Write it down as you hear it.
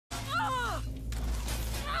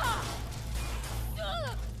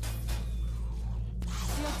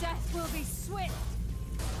swift!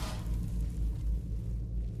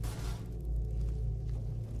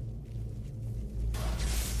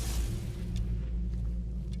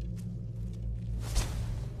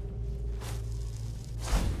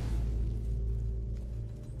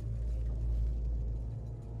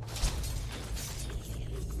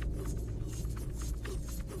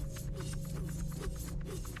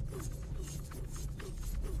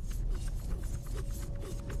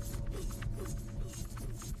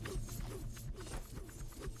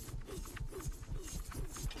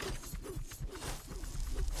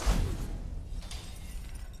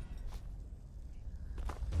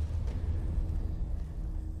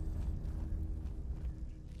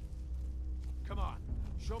 Come on,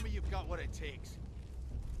 show me you've got what it takes.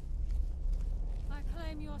 I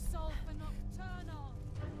claim your soul for nocturnal.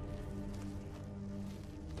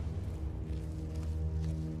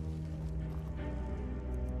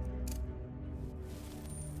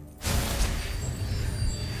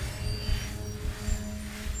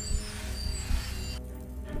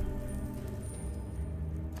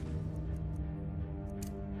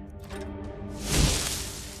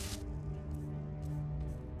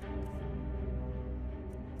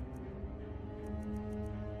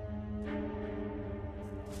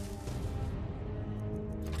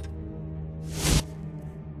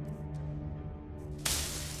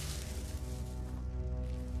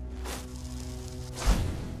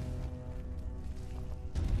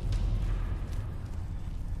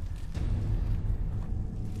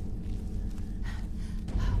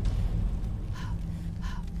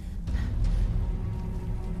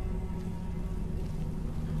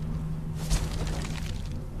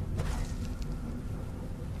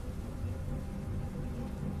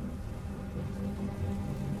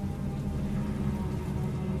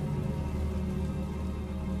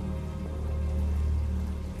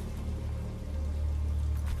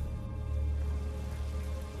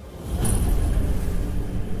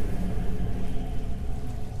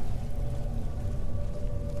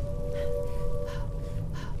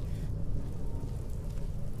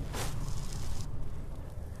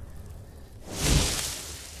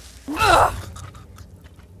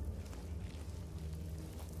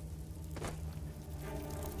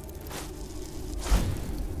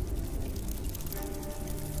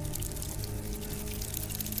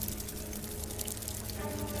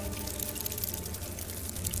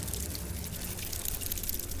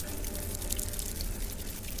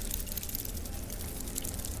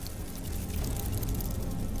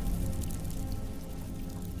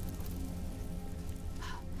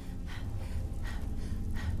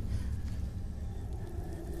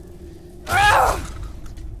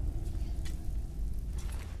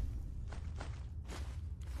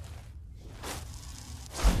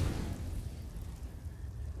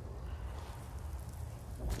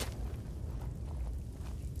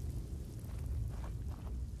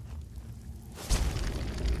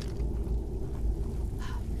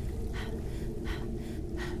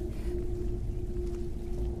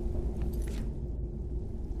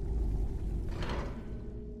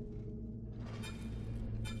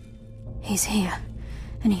 He's here,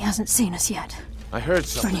 and he hasn't seen us yet. I heard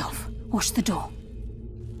something. Brynjolf, watch the door.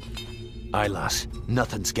 Aye, lass.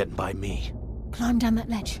 Nothing's getting by me. Climb down that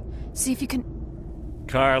ledge. See if you can...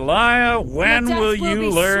 Carlia, when Your death will will you be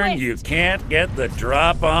learn swift. you can't get the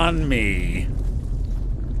drop on me?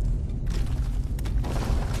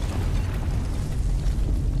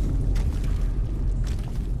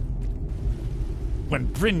 When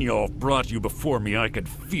Brynjolf brought you before me, I could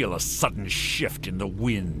feel a sudden shift in the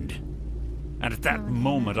wind. And at that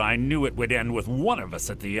moment, I knew it would end with one of us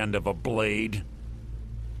at the end of a blade.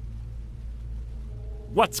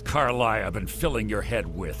 What's Carlia been filling your head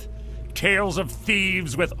with? Tales of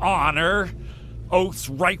thieves with honor? Oaths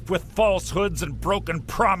rife with falsehoods and broken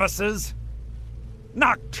promises?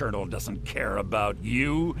 Nocturnal doesn't care about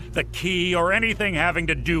you, the key, or anything having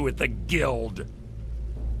to do with the guild.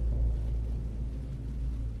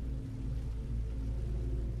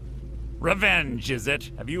 Revenge, is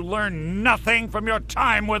it? Have you learned nothing from your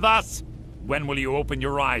time with us? When will you open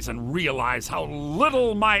your eyes and realize how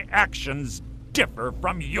little my actions differ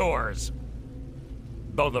from yours?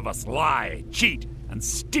 Both of us lie, cheat, and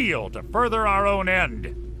steal to further our own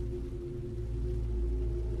end.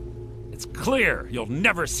 It's clear you'll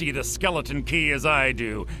never see the skeleton key as I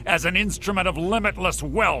do, as an instrument of limitless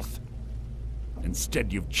wealth.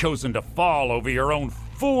 Instead, you've chosen to fall over your own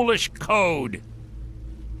foolish code.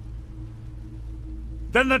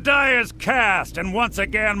 Then the die is cast, and once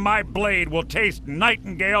again my blade will taste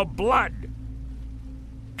nightingale blood.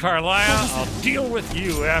 Carlia, I'll deal with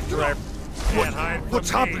you after I can't hide from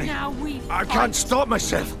What's me. happening? Now we I can't stop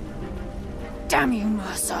myself. Damn you,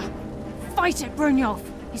 Mercer! Fight it, Brynjolf!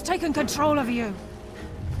 He's taken control of you!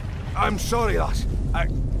 I'm sorry, lass. I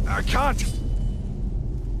can't.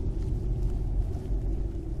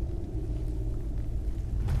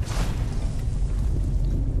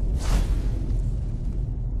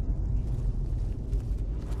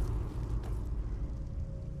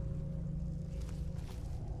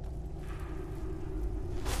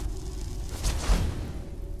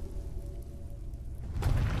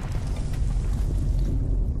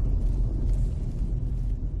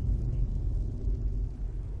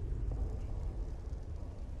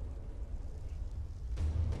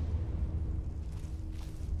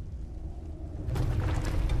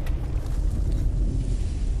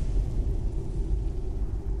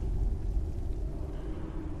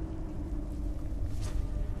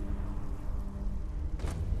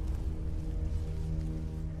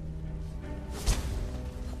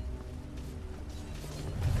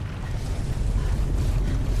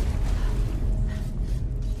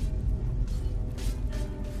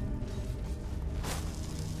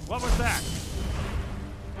 What was that?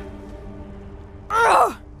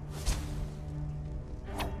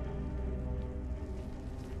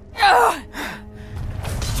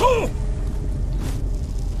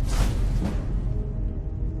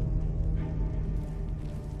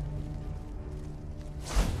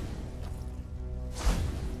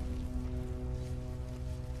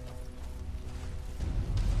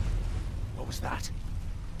 What was that?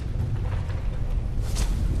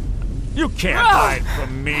 You can't hide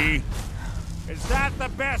from me! Is that the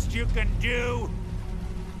best you can do?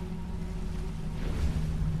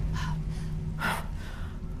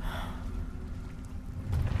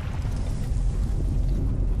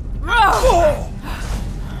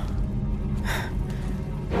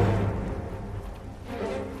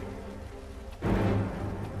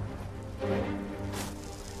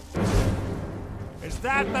 Is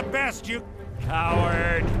that the best you...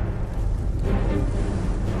 Coward!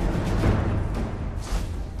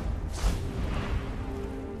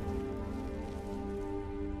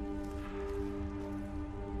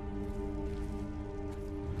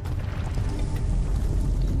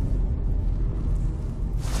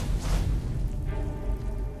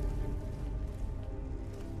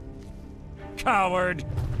 Coward!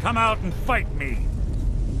 Come out and fight me!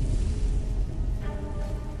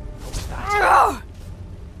 What was that?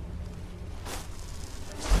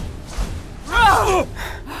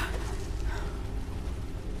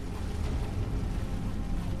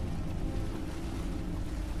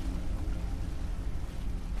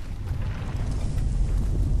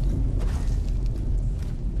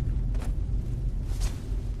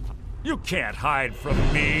 You can't hide from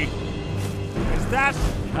me! Is that...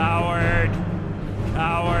 Coward!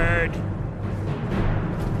 Coward!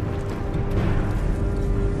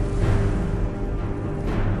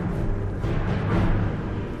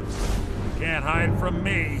 Can't hide from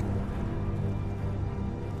me!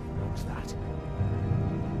 What was that?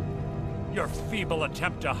 Your feeble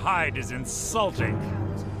attempt to hide is insulting.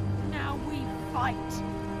 Now we fight!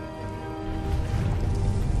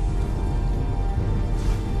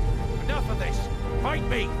 Enough of this! Fight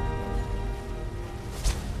me!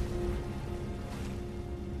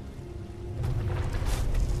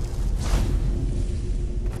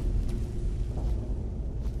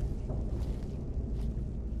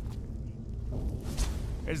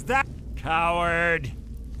 Is that... Coward!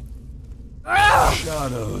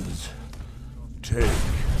 Shadows. Take.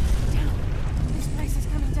 This place is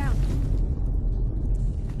coming down.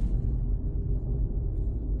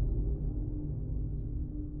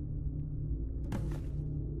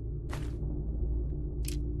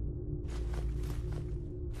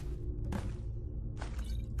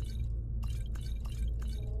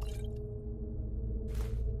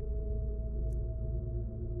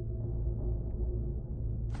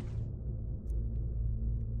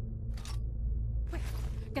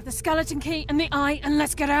 Get the skeleton key and the eye, and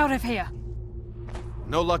let's get out of here.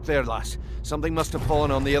 No luck there, lass. Something must have fallen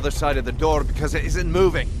on the other side of the door because it isn't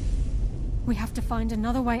moving. We have to find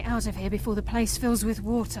another way out of here before the place fills with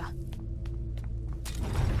water.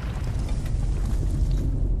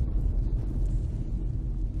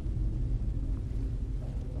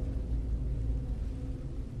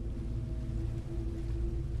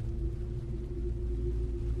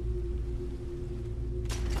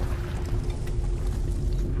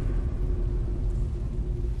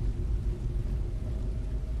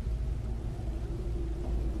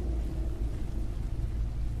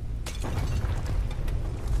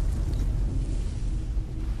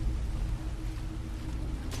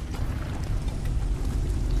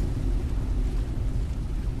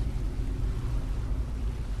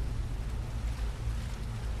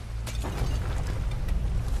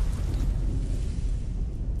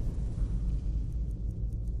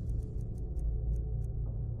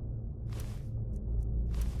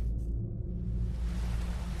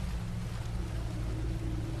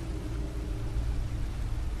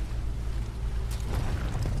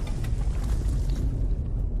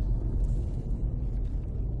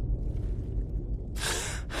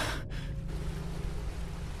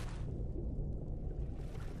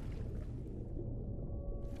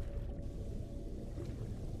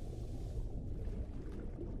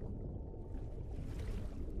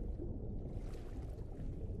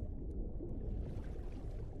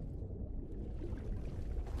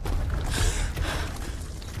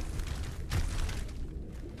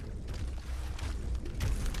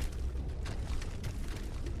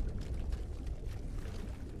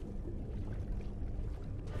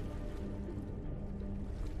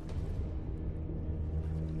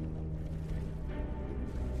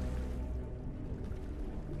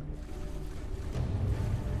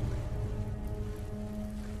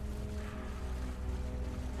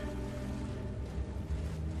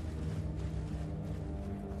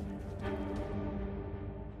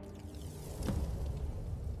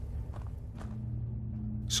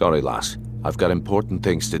 Sorry, lass. I've got important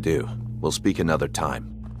things to do. We'll speak another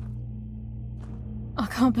time. I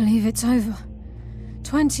can't believe it's over.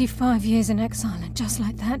 25 years in exile, and just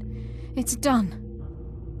like that, it's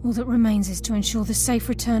done. All that remains is to ensure the safe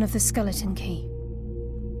return of the skeleton key.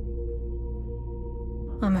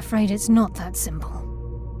 I'm afraid it's not that simple.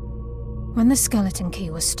 When the skeleton key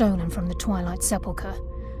was stolen from the Twilight Sepulchre,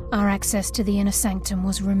 our access to the inner sanctum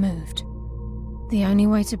was removed. The only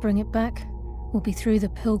way to bring it back will be through the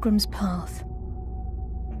Pilgrim's Path.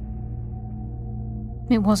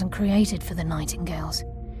 It wasn't created for the Nightingales.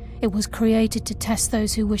 It was created to test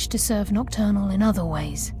those who wish to serve Nocturnal in other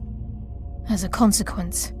ways. As a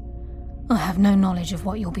consequence, I have no knowledge of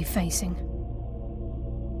what you'll be facing.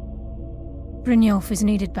 Brynjolf is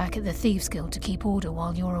needed back at the Thieves' Guild to keep order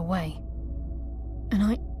while you're away.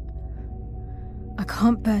 And I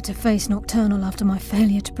can't bear to face Nocturnal after my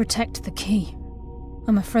failure to protect the key.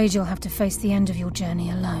 I'm afraid you'll have to face the end of your journey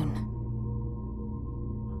alone.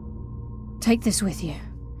 Take this with you.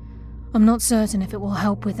 I'm not certain if it will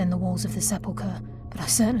help within the walls of the Sepulchre, but I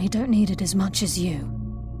certainly don't need it as much as you.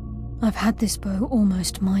 I've had this bow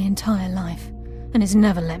almost my entire life, and it's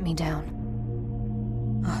never let me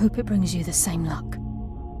down. I hope it brings you the same luck.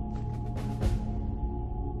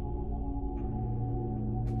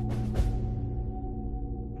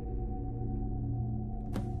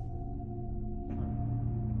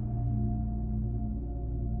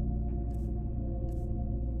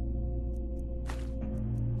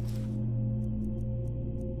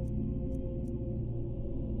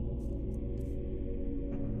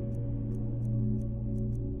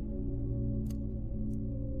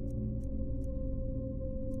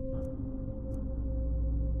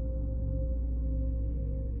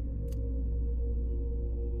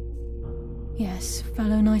 Yes,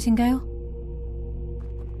 fellow Nightingale?